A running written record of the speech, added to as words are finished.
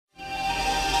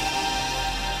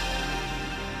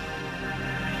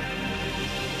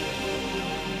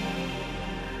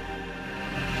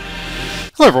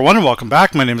Hello everyone and welcome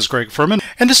back. My name is Greg Furman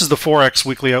and this is the Forex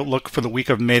Weekly Outlook for the week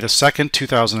of May the 2nd,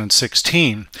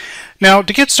 2016. Now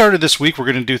to get started this week we're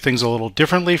going to do things a little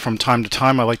differently. From time to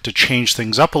time I like to change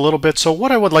things up a little bit. So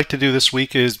what I would like to do this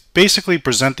week is basically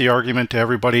present the argument to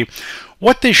everybody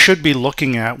what they should be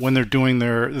looking at when they're doing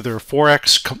their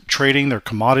Forex trading, their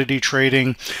commodity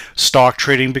trading, stock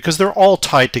trading, because they're all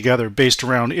tied together based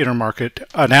around intermarket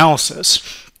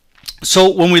analysis. So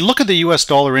when we look at the US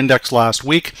dollar index last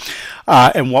week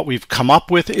and what we've come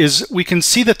up with is we can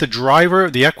see that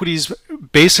the equities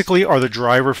basically are the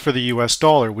driver for the US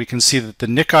dollar. We can see that the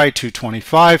Nikkei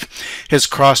 225 has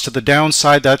crossed to the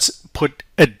downside. That's put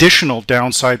additional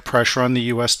downside pressure on the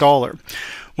US dollar.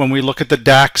 When we look at the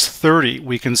DAX 30,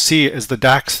 we can see as the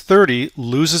DAX 30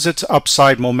 loses its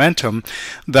upside momentum,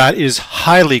 that is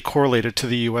highly correlated to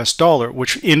the US dollar,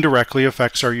 which indirectly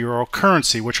affects our euro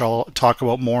currency, which I'll talk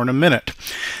about more in a minute.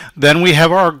 Then we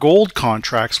have our gold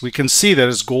contracts. We can see that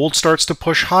as gold starts to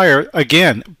push higher,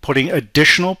 again, putting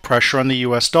additional pressure on the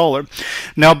US dollar.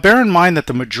 Now, bear in mind that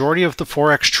the majority of the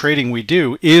Forex trading we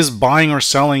do is buying or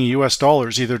selling US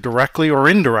dollars, either directly or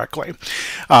indirectly,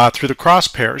 through the cross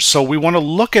pairs. So we want to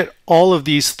look at all of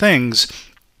these things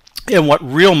and what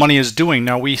real money is doing.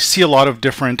 Now we see a lot of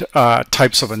different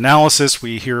types of analysis.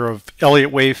 We hear of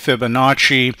Elliott wave,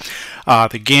 Fibonacci,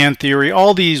 the Gann theory,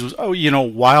 all these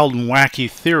wild and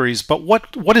wacky theories. But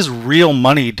what is real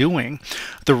money doing?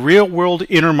 The real world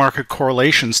intermarket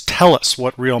correlations tell us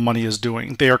what real money is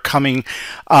doing. They are coming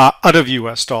out of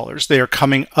US dollars. They are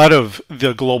coming out of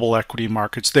the global equity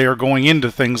markets. They are going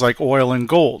into things like oil and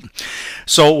gold.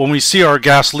 So when we see our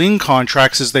gasoline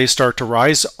contracts as they start to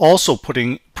rise, also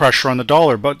putting pressure on the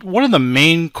dollar. But one of the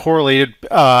main correlated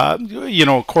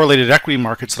equity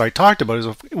markets that I talked about is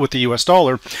with the US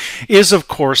dollar is of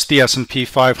course the S&P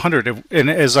 500. And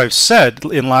as I've said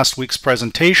in last week's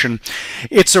presentation,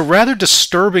 it's a rather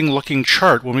disturbing looking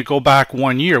chart. When we go back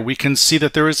 1 year, we can see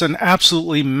that there is an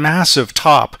absolutely massive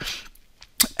top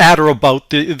at or about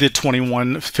the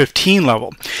 2115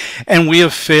 level, and we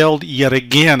have failed yet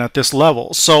again at this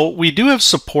level. So we do have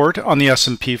support on the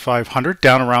S&P 500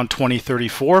 down around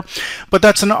 2034, but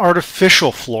that's an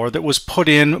artificial floor that was put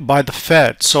in by the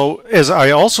Fed. So as I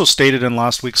also stated in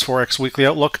last week's Forex Weekly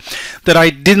Outlook, that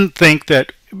I didn't think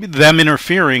that them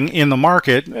interfering in the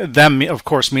market, them of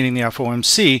course meaning the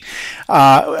FOMC,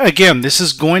 again, this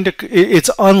is it's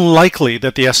unlikely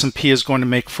that the S&P is going to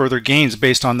make further gains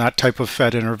based on that type of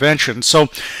Fed intervention. So,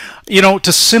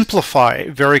 to simplify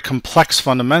very complex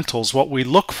fundamentals, what we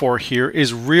look for here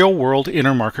is real world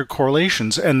intermarket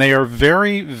correlations, and they are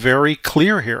very, very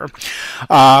clear here.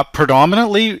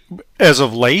 Predominantly, as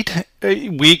of late,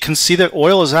 we can see that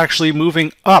oil is actually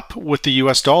moving up with the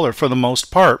US dollar for the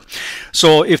most part.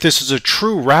 So if this is a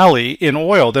true rally in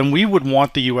oil, then we would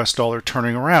want the US dollar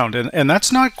turning around, and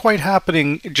that's not quite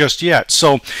happening just yet.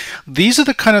 So these are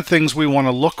the kind of things we want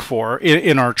to look for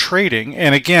in our trading,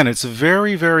 and again, it's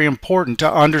very, very important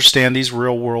to understand these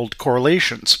real world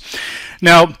correlations.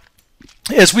 Now,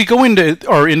 as we go into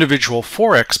our individual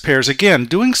Forex pairs, again,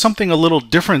 doing something a little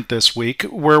different this week,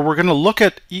 where we're going to look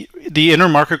at the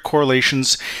intermarket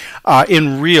correlations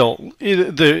in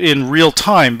real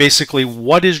time, basically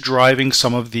what is driving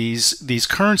some of these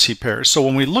currency pairs. So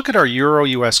when we look at our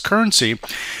Euro-US currency,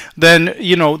 then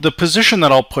the position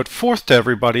that I'll put forth to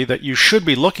everybody that you should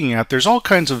be looking at, there's all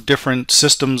kinds of different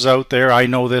systems out there. I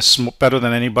know this better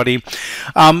than anybody.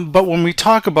 But when we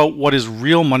talk about what is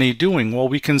real money doing, well,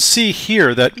 we can see here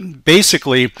that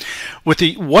basically with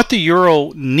what the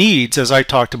euro needs, as I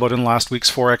talked about in last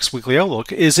week's Forex Weekly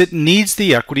Outlook, is it needs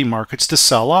the equity markets to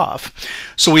sell off.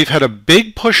 So we've had a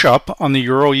big push up on the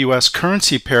euro-US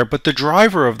currency pair, but the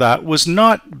driver of that was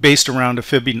not based around a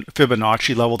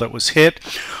Fibonacci level that was hit,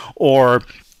 or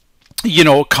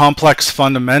complex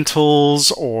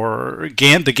fundamentals, or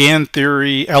the Gann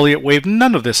theory, Elliott wave.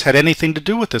 None of this had anything to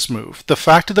do with this move. The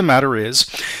fact of the matter is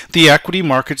the equity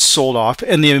markets sold off,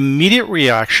 and the immediate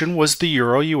reaction was the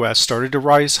Euro-US started to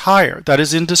rise higher. That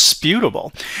is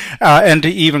indisputable. And to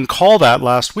even call that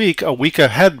last week, a week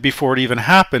ahead before it even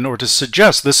happened, or to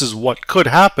suggest this is what could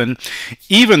happen,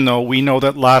 even though we know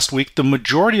that last week the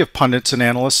majority of pundits and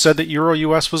analysts said that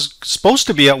Euro-US was supposed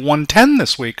to be at 110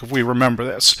 this week, if we remember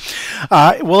this.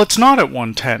 Well, it's not at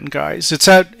 110, guys. It's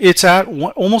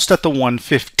almost at the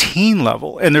 115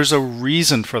 level, and there's a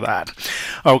reason for that.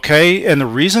 Okay, and the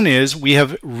reason is we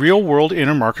have real-world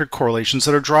intermarket correlations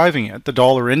that are driving it. The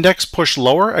dollar index pushed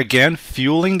lower, again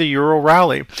fueling the euro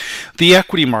rally. The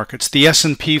equity markets, the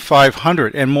S&P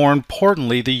 500, and more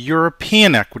importantly, the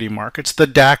European equity markets, the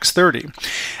DAX 30.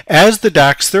 As the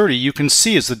DAX 30, you can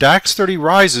see as the DAX 30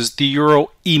 rises, the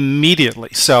euro immediately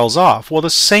sells off. Well, the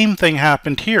same thing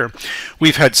happened here.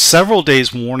 We've had several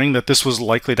days warning that this was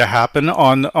likely to happen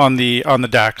on the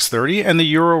DAX 30, and the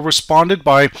euro responded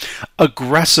by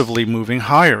aggressively moving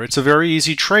higher. It's a very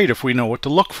easy trade if we know what to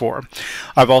look for.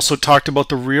 I've also talked about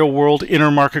the real world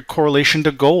intermarket correlation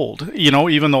to gold. You know,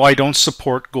 even though I don't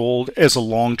support gold as a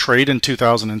long trade in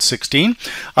 2016,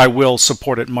 I will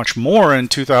support it much more in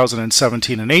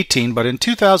 2017 and 18, but in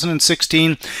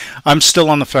 2016 I'm still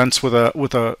on the fence with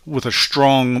a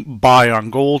strong buy on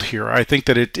gold here. I think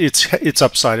that its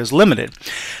upside is limited.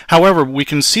 However, we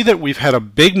can see that we've had a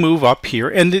big move up here,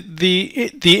 and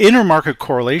the intermarket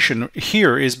correlation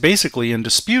here is basically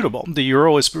indisputable. The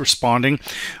euro is responding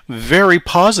very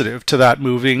positive to that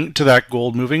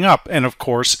gold moving up, and of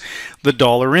course the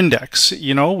dollar index.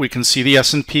 You know, we can see the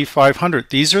S&P 500.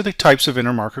 These are the types of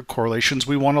intermarket correlations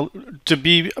we want to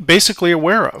be basically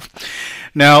aware of.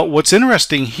 Now, what's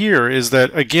interesting here is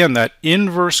that, again, that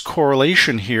inverse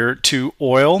correlation here to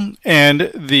oil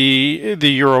and the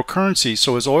euro currency.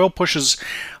 So as oil pushes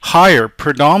higher,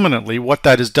 predominantly what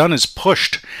that has done is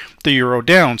pushed the euro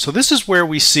down. So this is where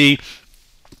we see,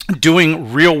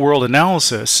 doing real world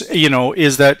analysis, you know,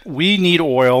 is that we need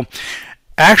oil.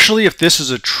 Actually, if this is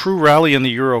a true rally in the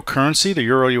euro currency, the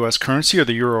euro US currency, or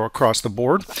the euro across the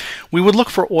board, we would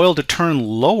look for oil to turn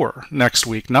lower next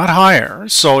week, not higher.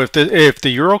 So if the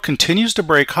euro continues to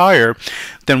break higher,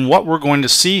 then what we're going to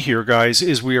see here, guys,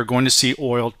 is we are going to see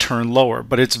oil turn lower.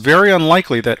 But it's very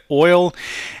unlikely that oil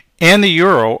and the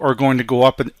euro are going to go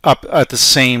up at the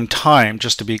same time,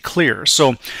 just to be clear.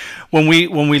 So when we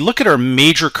look at our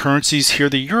major currencies here,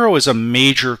 the euro is a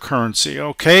major currency.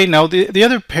 Okay, now the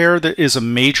other pair that is a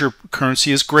major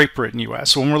currency is Great Britain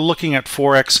US. So when we're looking at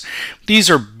Forex,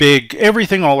 these are big.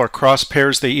 Everything, all our cross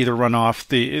pairs, they either run off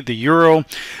the euro,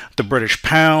 the British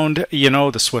pound, you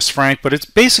know, the Swiss franc, but it's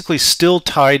basically still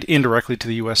tied indirectly to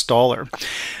the US dollar.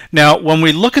 Now, when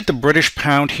we look at the British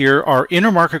pound here, our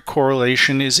intermarket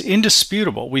correlation is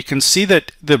indisputable. We can see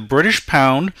that the British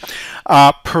pound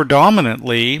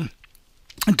predominantly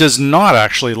does not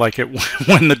actually like it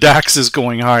when the DAX is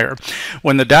going higher.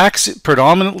 When the DAX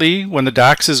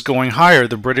is going higher,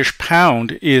 the British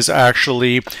pound is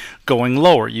actually going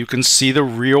lower. You can see the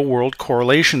real world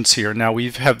correlations here. Now we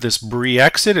have this Brie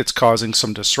exit, it's causing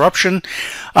some disruption,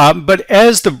 but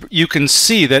you can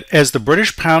see that as the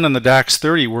British pound and the DAX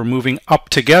 30 were moving up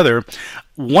together,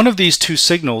 one of these two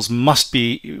signals must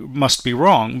be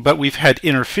wrong, but we've had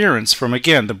interference from,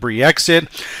 again, the Brie exit,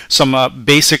 some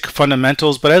basic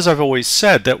fundamentals. But as I've always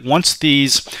said, that once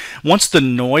the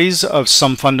noise of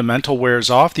some fundamental wears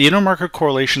off, the intermarket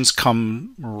correlations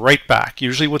come right back,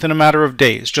 usually within a matter of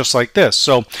days, just like this.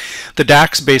 So the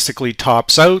DAX basically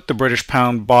tops out, the British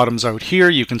pound bottoms out here.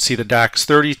 You can see the DAX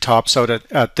 30 tops out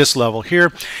at this level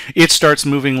here. It starts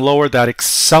moving lower. That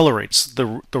accelerates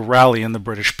the rally in the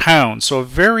British pound. So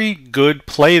a very good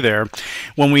play there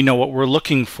when we know what we're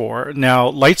looking for. Now,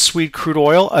 light sweet crude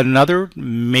oil, another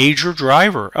major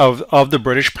driver of the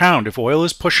British pound. If oil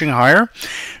is pushing higher,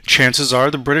 chances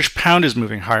are the British pound is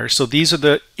moving higher. So these are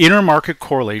the intermarket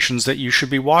correlations that you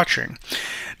should be watching.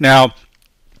 Now,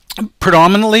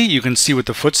 predominantly, you can see with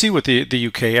the FTSE, with the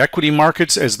UK equity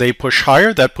markets, as they push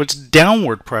higher, that puts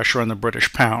downward pressure on the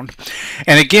British pound.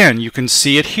 And again, you can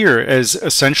see it here as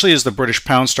essentially as the British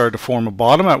pound started to form a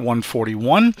bottom at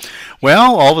 141,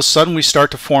 well, all of a sudden we start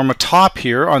to form a top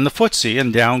here on the FTSE,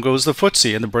 and down goes the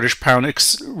FTSE, and the British pound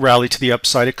rally to the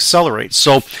upside accelerates.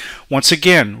 So once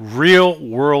again, real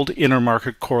world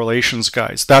intermarket correlations,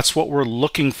 guys. That's what we're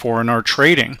looking for in our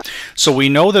trading. So we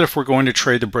know that if we're going to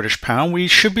trade the British pound, we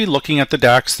should be looking at the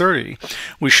DAX 30.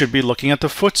 We should be looking at the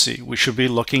FTSE. We should be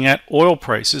looking at oil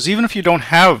prices. Even if you don't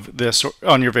have this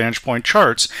on your VantagePoint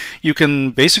charts, you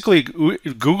can basically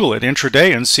Google it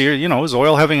intraday and see, you know, is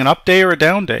oil having an up day or a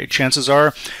down day? Chances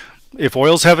are, if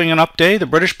oil's having an up day, the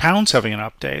British pound's having an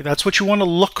up day. That's what you want to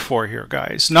look for here,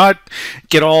 guys. Not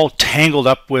get all tangled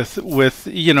up with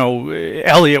you know,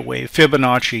 Elliott wave,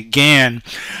 Fibonacci, Gann,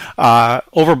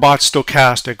 overbought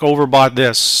stochastic, overbought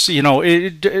this. You know,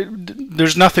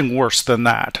 there's nothing worse than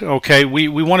that. Okay, we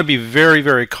want to be very,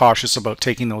 very cautious about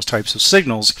taking those types of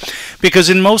signals, because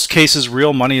in most cases,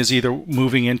 real money is either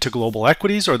moving into global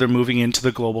equities or they're moving into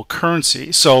the global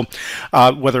currency. So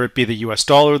whether it be the US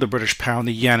dollar, the British pound,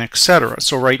 the yen, etc.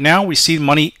 So right now we see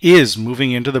money is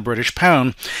moving into the British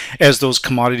pound as those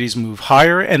commodities move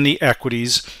higher and the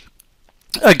equities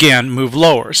again move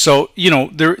lower. So, you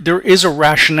know, there is a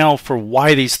rationale for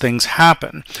why these things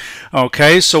happen.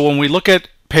 Okay, so when we look at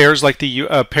pairs like the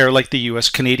pair like the US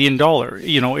Canadian dollar,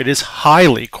 you know, it is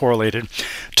highly correlated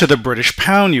to the British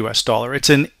pound US dollar.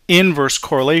 It's an inverse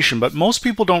correlation, but most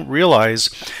people don't realize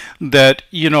that,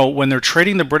 you know, when they're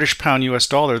trading the British pound US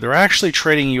dollar, they're actually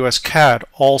trading US CAD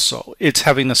also. It's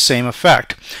having the same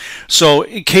effect. So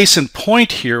case in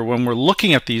point here, when we're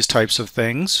looking at these types of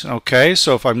things, okay,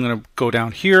 so if I'm going to go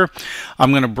down here,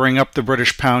 I'm going to bring up the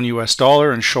British pound US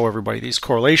dollar and show everybody these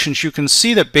correlations. You can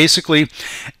see that basically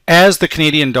as the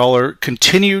Canadian dollar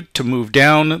continued to move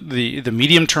down, the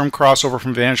medium-term crossover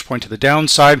from VantagePoint to the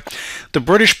downside, the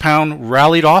British pound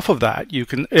rallied off of that. You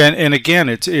can, and again,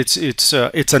 it's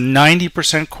a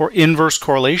 90% inverse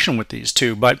correlation with these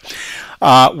two. But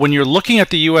when you're looking at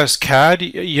the US CAD,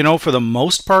 you know, for the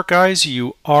most part, guys,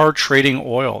 you are trading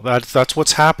oil. That's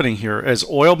what's happening here. As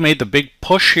oil made the big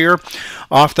push here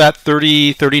off that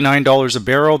 $39 a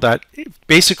barrel, that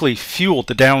basically fueled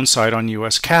the downside on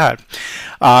US CAD.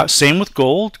 Same with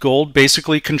gold. Gold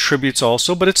basically contributes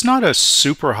also, but it's not a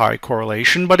super high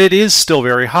correlation, but it is still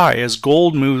very high. As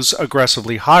gold moves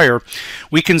aggressively higher,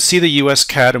 we can see the US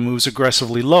CAD moves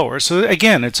aggressively lower. So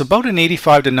again, it's about an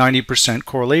 85 to 90%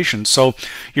 correlation. So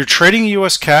you're trading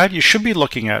US CAD, you should be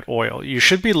looking at oil. You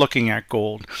should be looking at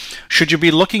gold. Should you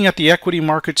be looking at the equity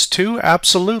markets too?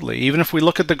 Absolutely. Even if we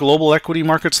look at the global equity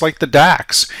markets like the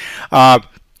DAX,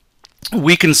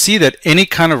 we can see that any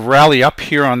kind of rally up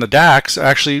here on the DAX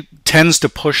actually tends to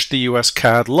push the US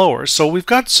CAD lower. So we've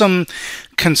got some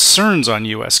concerns on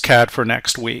US CAD for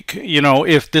next week. You know,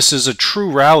 if this is a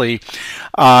true rally,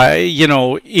 you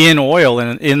know, in oil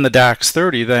and in the DAX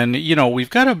 30, then, you know, we've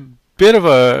got a bit of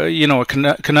a, you know, a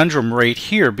conundrum right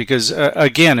here, because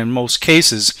again, in most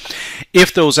cases,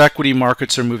 if those equity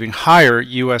markets are moving higher,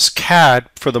 US CAD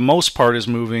for the most part is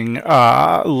moving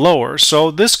lower. So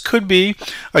this could be,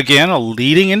 again, a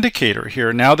leading indicator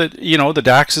here. Now that, you know, the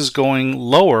DAX is going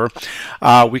lower,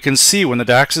 we can see when the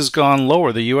DAX has gone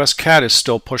lower, the US CAD is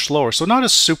still pushed lower. So not a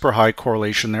super high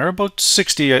correlation there, about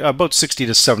 60 to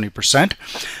 70%,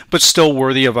 but still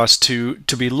worthy of us to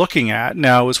be looking at.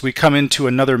 Now, as we come into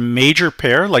another major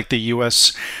pair like the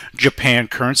US Japan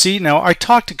currency. Now, I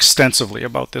talked extensively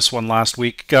about this one last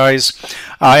week, guys,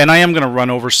 and I am going to run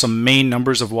over some main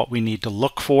numbers of what we need to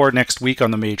look for next week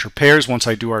on the major pairs once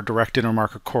I do our direct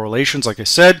intermarket correlations. Like I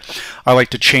said, I like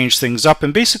to change things up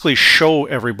and basically show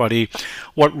everybody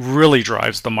what really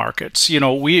drives the markets. You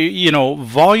know,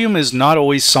 volume is not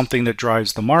always something that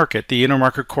drives the market. The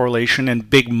intermarket correlation and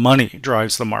big money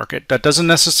drives the market. That doesn't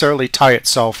necessarily tie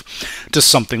itself to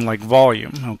something like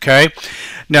volume, okay?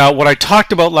 Now, what I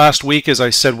talked about last week is I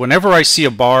said whenever I see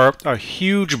a bar, a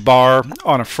huge bar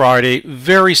on a Friday,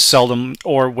 very seldom,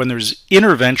 or when there's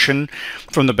intervention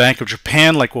from the Bank of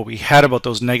Japan, like what we had about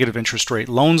those negative interest rate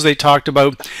loans they talked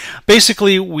about,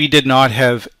 basically we did not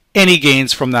have any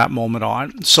gains from that moment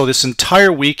on. So this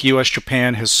entire week, US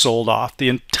Japan has sold off the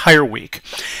entire week.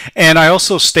 And I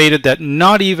also stated that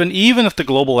not even if the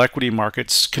global equity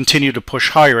markets continue to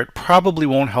push higher, it probably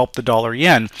won't help the dollar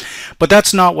yen. But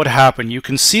that's not what happened. You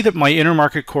can see that my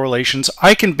intermarket correlations,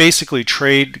 I can basically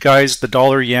trade, guys, the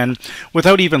dollar yen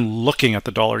without even looking at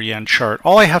the dollar yen chart.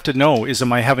 All I have to know is,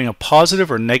 am I having a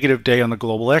positive or negative day on the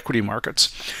global equity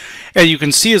markets? And you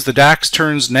can see as the DAX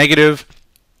turns negative,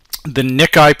 the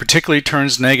Nikkei particularly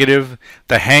turns negative,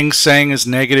 the Hang Seng is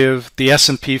negative, the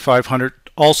S&P 500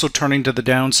 also turning to the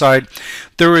downside.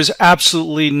 There is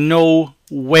absolutely no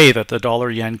way that the dollar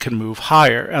yen can move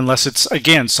higher unless it's,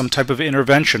 again, some type of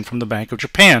intervention from the Bank of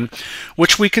Japan,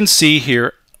 which we can see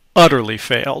here utterly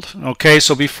failed. Okay,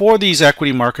 so before these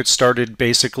equity markets started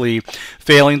basically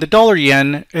failing, the dollar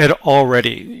yen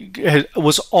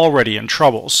was already in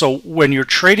trouble. So when you're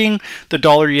trading the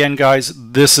dollar yen, guys,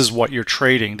 this is what you're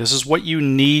trading. This is what you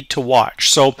need to watch.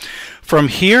 So from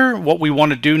here, what we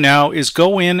want to do now is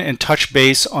go in and touch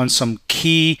base on some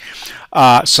key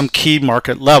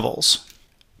market levels.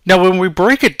 Now, when we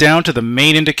break it down to the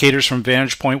main indicators from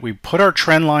VantagePoint, we put our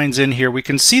trend lines in here. We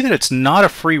can see that it's not a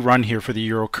free run here for the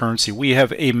euro currency. We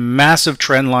have a massive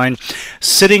trend line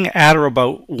sitting at or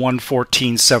about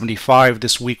 114.75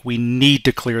 this week. We need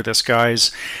to clear this,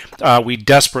 guys. We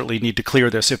desperately need to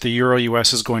clear this if the euro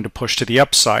US is going to push to the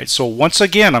upside. So once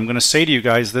again, I'm going to say to you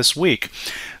guys this week,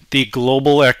 the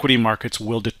global equity markets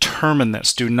will determine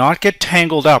this. Do not get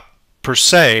tangled up per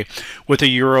se with a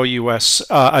Euro-US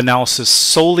analysis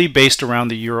solely based around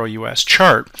the Euro-US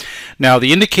chart. Now,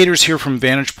 the indicators here from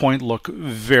VantagePoint look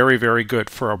very, very good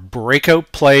for a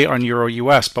breakout play on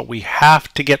Euro-US, but we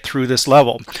have to get through this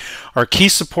level. Our key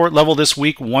support level this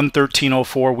week,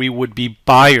 113.04, we would be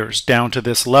buyers down to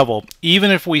this level. Even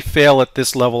if we fail at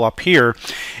this level up here,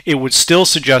 it would still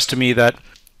suggest to me that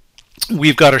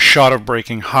we've got a shot of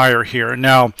breaking higher here.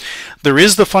 Now, there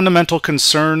is the fundamental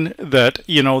concern that,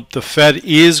 the Fed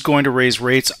is going to raise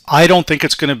rates. I don't think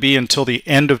it's going to be until the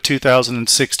end of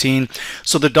 2016.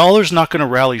 So the dollar's not going to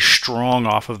rally strong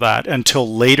off of that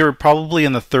until later, probably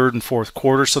in the third and fourth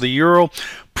quarter. So the euro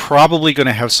probably going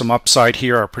to have some upside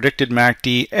here. Our predicted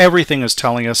MACD, everything is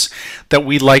telling us that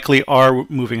we likely are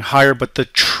moving higher, but the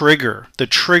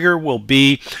trigger will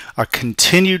be a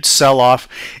continued sell-off.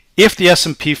 If the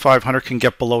S&P 500 can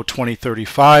get below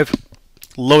 2035,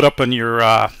 load up on your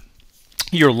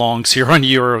longs here on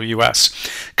Euro US,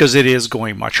 because it is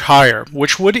going much higher,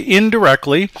 which would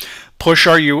indirectly push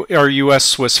our US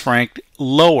Swiss franc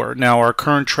lower. Now our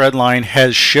current trend line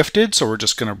has shifted, so we're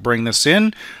just going to bring this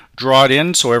in, draw it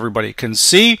in so everybody can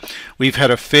see. We've had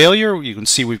a failure. You can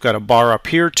see we've got a bar up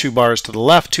here, 2 bars to the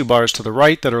left, 2 bars to the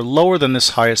right that are lower than this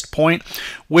highest point,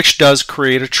 which does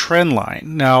create a trend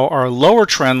line. Now our lower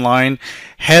trend line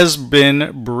has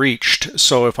been breached.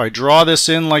 So if I draw this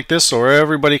in like this so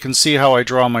everybody can see how I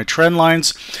draw my trend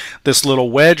lines, this little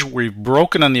wedge, we've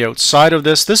broken on the outside of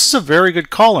this. This is a very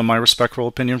good call in my respectful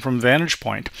opinion from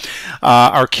VantagePoint.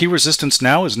 Our key resistance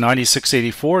now is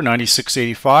 96.84,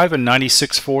 96.85, and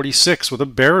 96.46 with a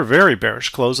very bearish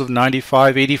close of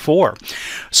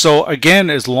 95.84. So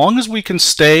again, as long as we can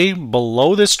stay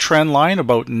below this trend line,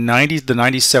 about the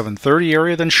 97.30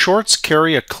 area, then shorts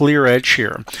carry a clear edge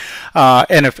here.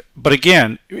 But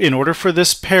again, in order for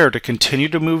this pair to continue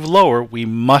to move lower, we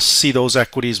must see those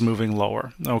equities moving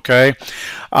lower. Okay,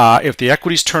 if the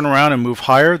equities turn around and move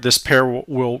higher, this pair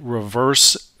will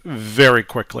reverse very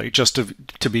quickly, just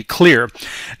to be clear.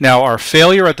 Now our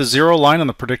failure at the 0 line on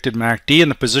the predicted MACD and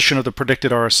the position of the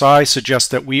predicted RSI suggests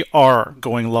that we are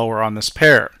going lower on this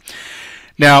pair.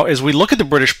 Now, as we look at the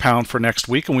British pound for next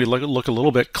week and we look a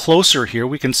little bit closer here,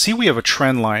 we can see we have a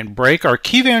trend line break. Our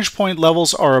key vantage point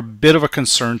levels are a bit of a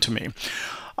concern to me.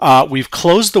 We've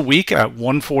closed the week at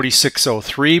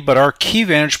 146.03, but our key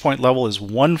vantage point level is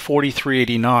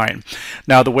 143.89.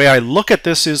 Now, the way I look at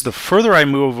this is the further I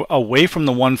move away from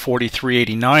the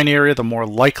 143.89 area, the more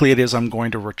likely it is I'm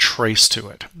going to retrace to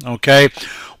it. Okay,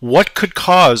 what could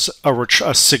cause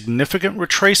a significant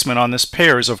retracement on this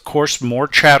pair is, of course, more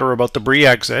chatter about the Brie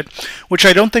exit, which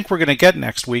I don't think we're going to get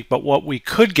next week, but what we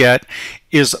could get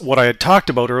is what I had talked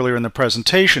about earlier in the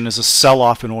presentation, is a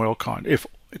sell-off in oil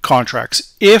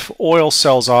contracts. If oil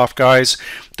sells off, guys,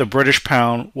 the British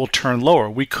pound will turn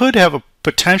lower. We could have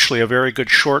potentially a very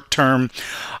good short-term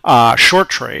short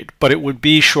trade, but it would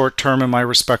be short-term in my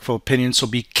respectful opinion, so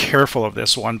be careful of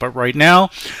this one. But right now,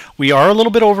 we are a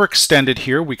little bit overextended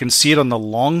here. We can see it on the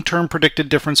long-term predicted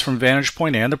difference from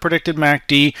VantagePoint and the predicted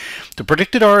MACD. The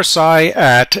predicted RSI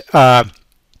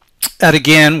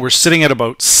again, we're sitting at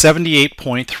about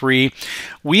 78.3.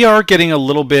 We are getting a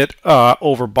little bit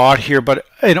overbought here, but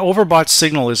an overbought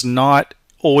signal is not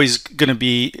always going to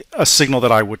be a signal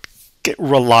that I would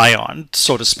rely on,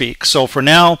 so to speak. So for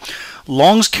now,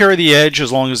 longs carry the edge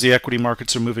as long as the equity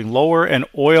markets are moving lower and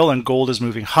oil and gold is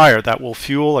moving higher. That will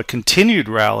fuel a continued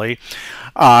rally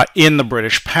in the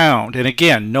British pound. And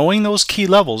again, knowing those key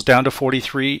levels down to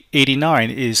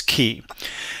 43.89 is key.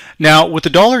 Now, with the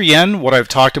dollar yen, what I've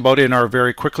talked about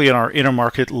very quickly in our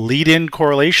intermarket lead-in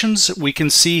correlations, we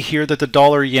can see here that the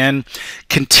dollar yen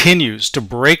continues to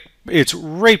break. It's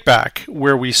right back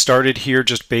where we started here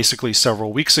just basically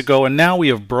several weeks ago, and now we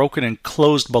have broken and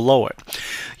closed below it.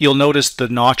 You'll notice the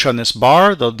notch on this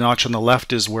bar, the notch on the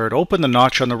left is where it opened, the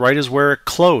notch on the right is where it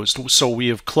closed. So we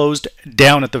have closed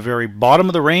down at the very bottom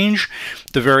of the range.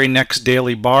 The very next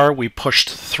daily bar, we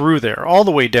pushed through there, all the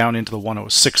way down into the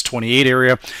 106.28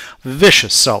 area.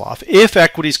 Vicious sell-off. If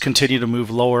equities continue to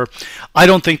move lower, I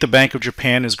don't think the Bank of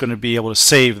Japan is going to be able to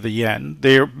save the yen.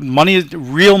 Their money,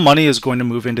 real money, is going to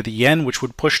move into the yen, which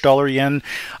would push dollar yen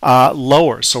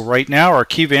lower. So right now, our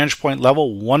key vantage point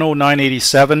level,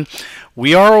 109.87.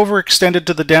 We are overextended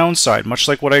to the downside, much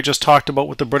like what I just talked about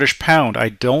with the British pound. I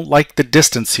don't like the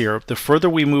distance here. The further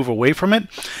we move away from it,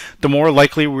 the more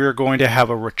likely we're going to have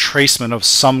a retracement of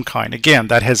some kind. Again,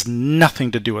 that has nothing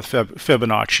to do with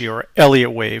Fibonacci or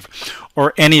Elliott wave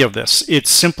or any of this. It's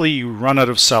simply you run out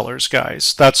of sellers,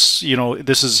 guys. That's,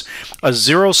 this is a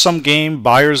zero-sum game,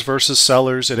 buyers versus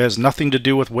sellers. It has nothing to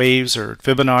do with waves or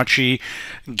Fibonacci,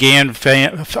 Gann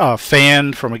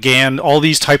fan from a Gann, all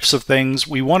these types of things.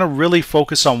 We want to really really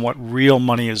focus on what real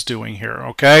money is doing here,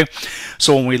 okay?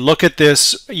 So when we look at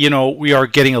this, you know, we are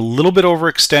getting a little bit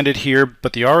overextended here,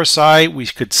 but the RSI, we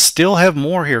could still have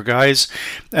more here, guys.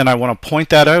 And I want to point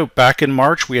that out. Back in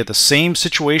March, we had the same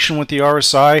situation with the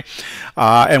RSI,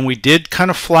 and we did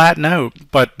kind of flatten out,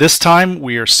 but this time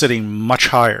we are sitting much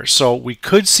higher. So we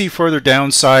could see further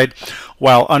downside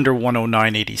while under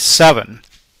 109.87.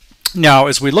 Now,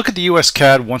 as we look at the US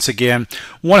CAD, once again,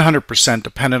 100%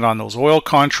 dependent on those oil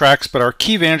contracts, but our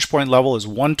key vantage point level is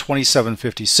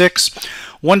 127.56,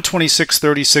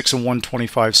 126.36, and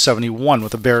 125.71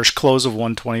 with a bearish close of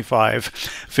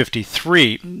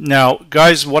 125.53. Now,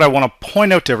 guys, what I want to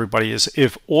point out to everybody is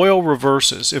if oil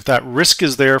reverses, if that risk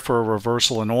is there for a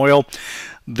reversal in oil,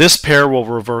 this pair will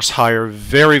reverse higher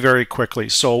very, very quickly.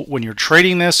 So when you're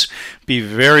trading this, be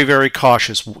very, very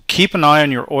cautious. Keep an eye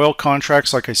on your oil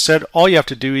contracts. Like I said, all you have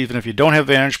to do, even if you don't have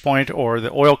VantagePoint or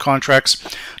the oil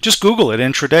contracts, just Google it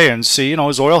intraday and see, you know,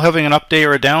 is oil having an up day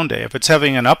or a down day? If it's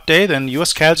having an up day, then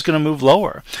US CAD is going to move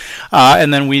lower.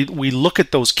 And then we look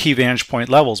at those key VantagePoint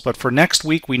levels. But for next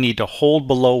week, we need to hold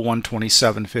below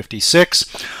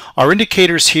 127.56. Our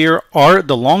indicators here are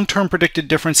the long-term predicted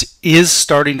difference is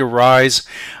starting to rise,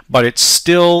 but it's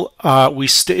still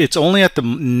it's only at the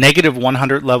negative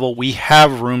 100 level. We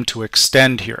have room to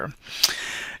extend here.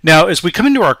 Now, as we come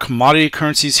into our commodity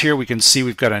currencies here, we can see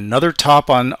we've got another top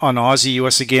on Aussie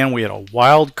US again. We had a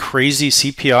wild, crazy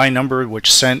CPI number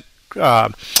which sent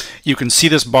you can see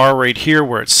this bar right here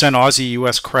where it sent Aussie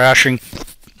US crashing.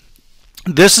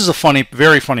 This is a funny,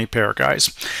 very funny pair, guys,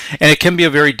 and it can be a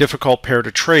very difficult pair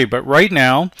to trade. But right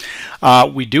now,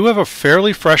 we do have a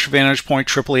fairly fresh VantagePoint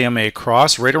triple EMA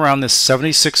cross right around this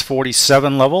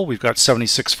 76.47 level. We've got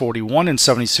 76.41 and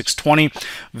 76.20.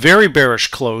 Very bearish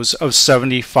close of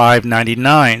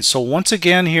 75.99. So once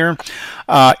again here,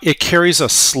 it carries a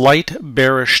slight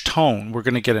bearish tone. We're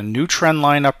going to get a new trend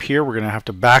line up here. We're going to have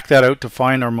to back that out to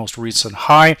find our most recent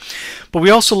high. But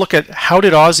we also look at how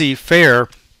did Aussie fare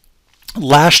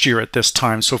last year at this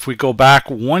time. So if we go back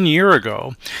 1 year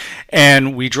ago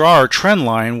and we draw our trend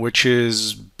line, which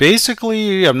is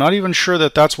basically, I'm not even sure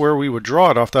that that's where we would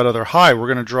draw it off that other high. We're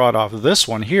going to draw it off of this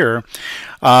one here.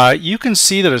 You can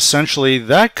see that essentially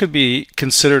that could be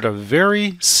considered a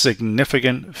very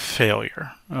significant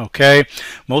failure. Okay,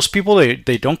 most people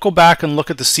they don't go back and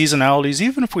look at the seasonalities.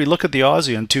 Even if we look at the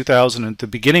Aussie in 2000 at the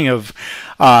beginning of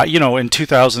you know, in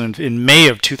May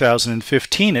of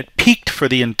 2015, it peaked for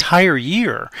the entire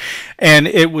year, and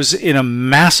it was in a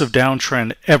massive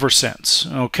downtrend ever since.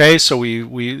 Okay, so we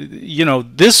you know,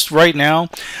 this right now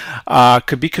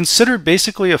could be considered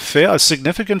basically a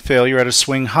significant failure at a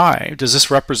swing high. Does this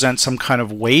represent some kind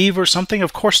of wave or something?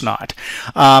 Of course not.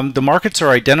 The markets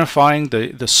are identifying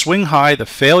the swing high,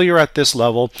 the failure at this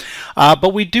level,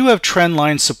 but we do have trend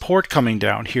line support coming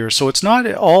down here, so it's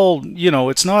not all, you know,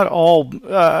 it's not all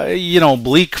you know,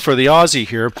 bleak for the Aussie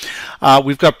here.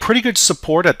 We've got pretty good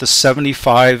support at the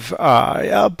 75,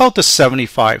 about the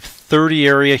 75.30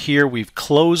 area here. We've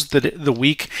closed the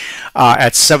week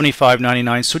at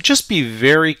 75.99, so just be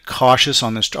very cautious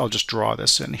on this. I'll just draw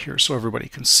this in here so everybody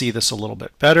can see this a little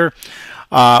bit better.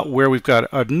 Where we've got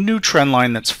a new trend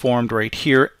line that's formed right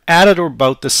here at or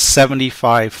about the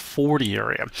 75.40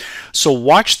 area. So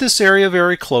watch this area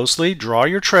very closely, draw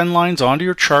your trend lines onto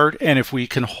your chart, and if we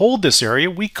can hold this area,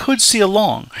 we could see a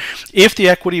long. If the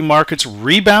equity markets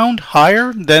rebound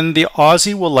higher, then the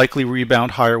Aussie will likely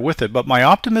rebound higher with it. But my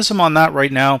optimism on that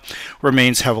right now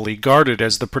remains heavily guarded,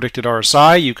 as the predicted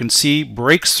RSI, you can see,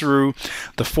 breaks through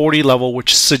the 40 level,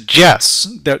 which suggests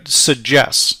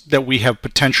that we have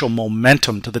potential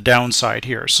momentum to the downside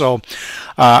here. So,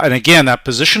 and again, that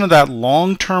position of that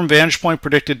long-term VantagePoint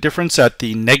predicted difference at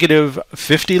the negative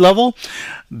 50 level,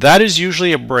 that is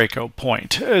usually a breakout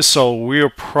point. So we are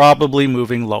probably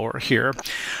moving lower here.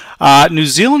 New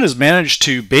Zealand has managed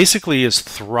to basically is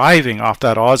thriving off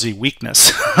that Aussie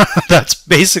weakness. That's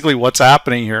basically what's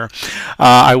happening here.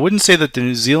 I wouldn't say that the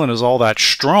New Zealand is all that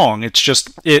strong. It's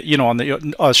just, you know, on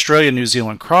the Australia-New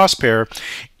Zealand cross pair,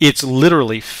 it's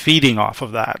literally feeding off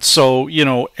of that. So, you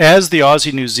know, as the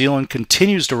Aussie-New Zealand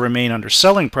continues to remain under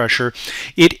selling pressure,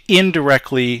 it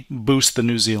indirectly boosts the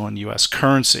New Zealand US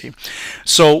currency.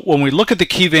 So when we look at the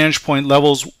key VantagePoint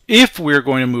levels, if we're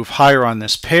going to move higher on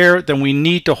this pair, then we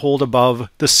need to hold above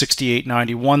the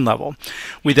 68.91 level.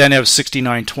 We then have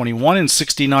 69.21 and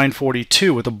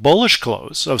 69.42 with a bullish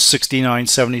close of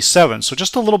 69.77. So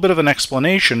just a little bit of an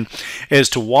explanation as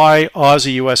to why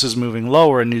Aussie US is moving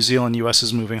lower and New Zealand US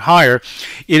is moving higher.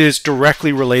 It is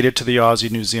directly related to the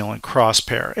Aussie-New Zealand cross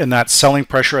pair and that selling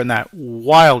pressure and that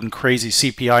wild and crazy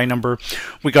CPI number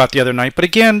we got the other night. But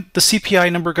again, the CPI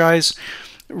number, guys,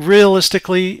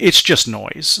 realistically, it's just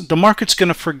noise. The market's going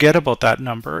to forget about that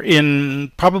number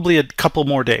in probably a couple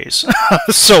more days.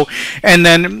 So, and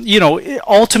then, you know,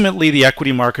 ultimately the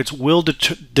equity markets will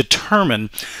determine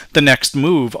the next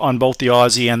move on both the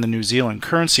Aussie and the New Zealand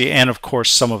currency, and of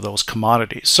course some of those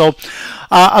commodities. So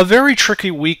a very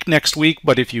tricky week next week,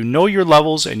 but if you know your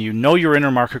levels and you know your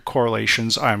intermarket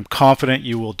correlations, I'm confident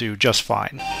you will do just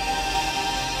fine.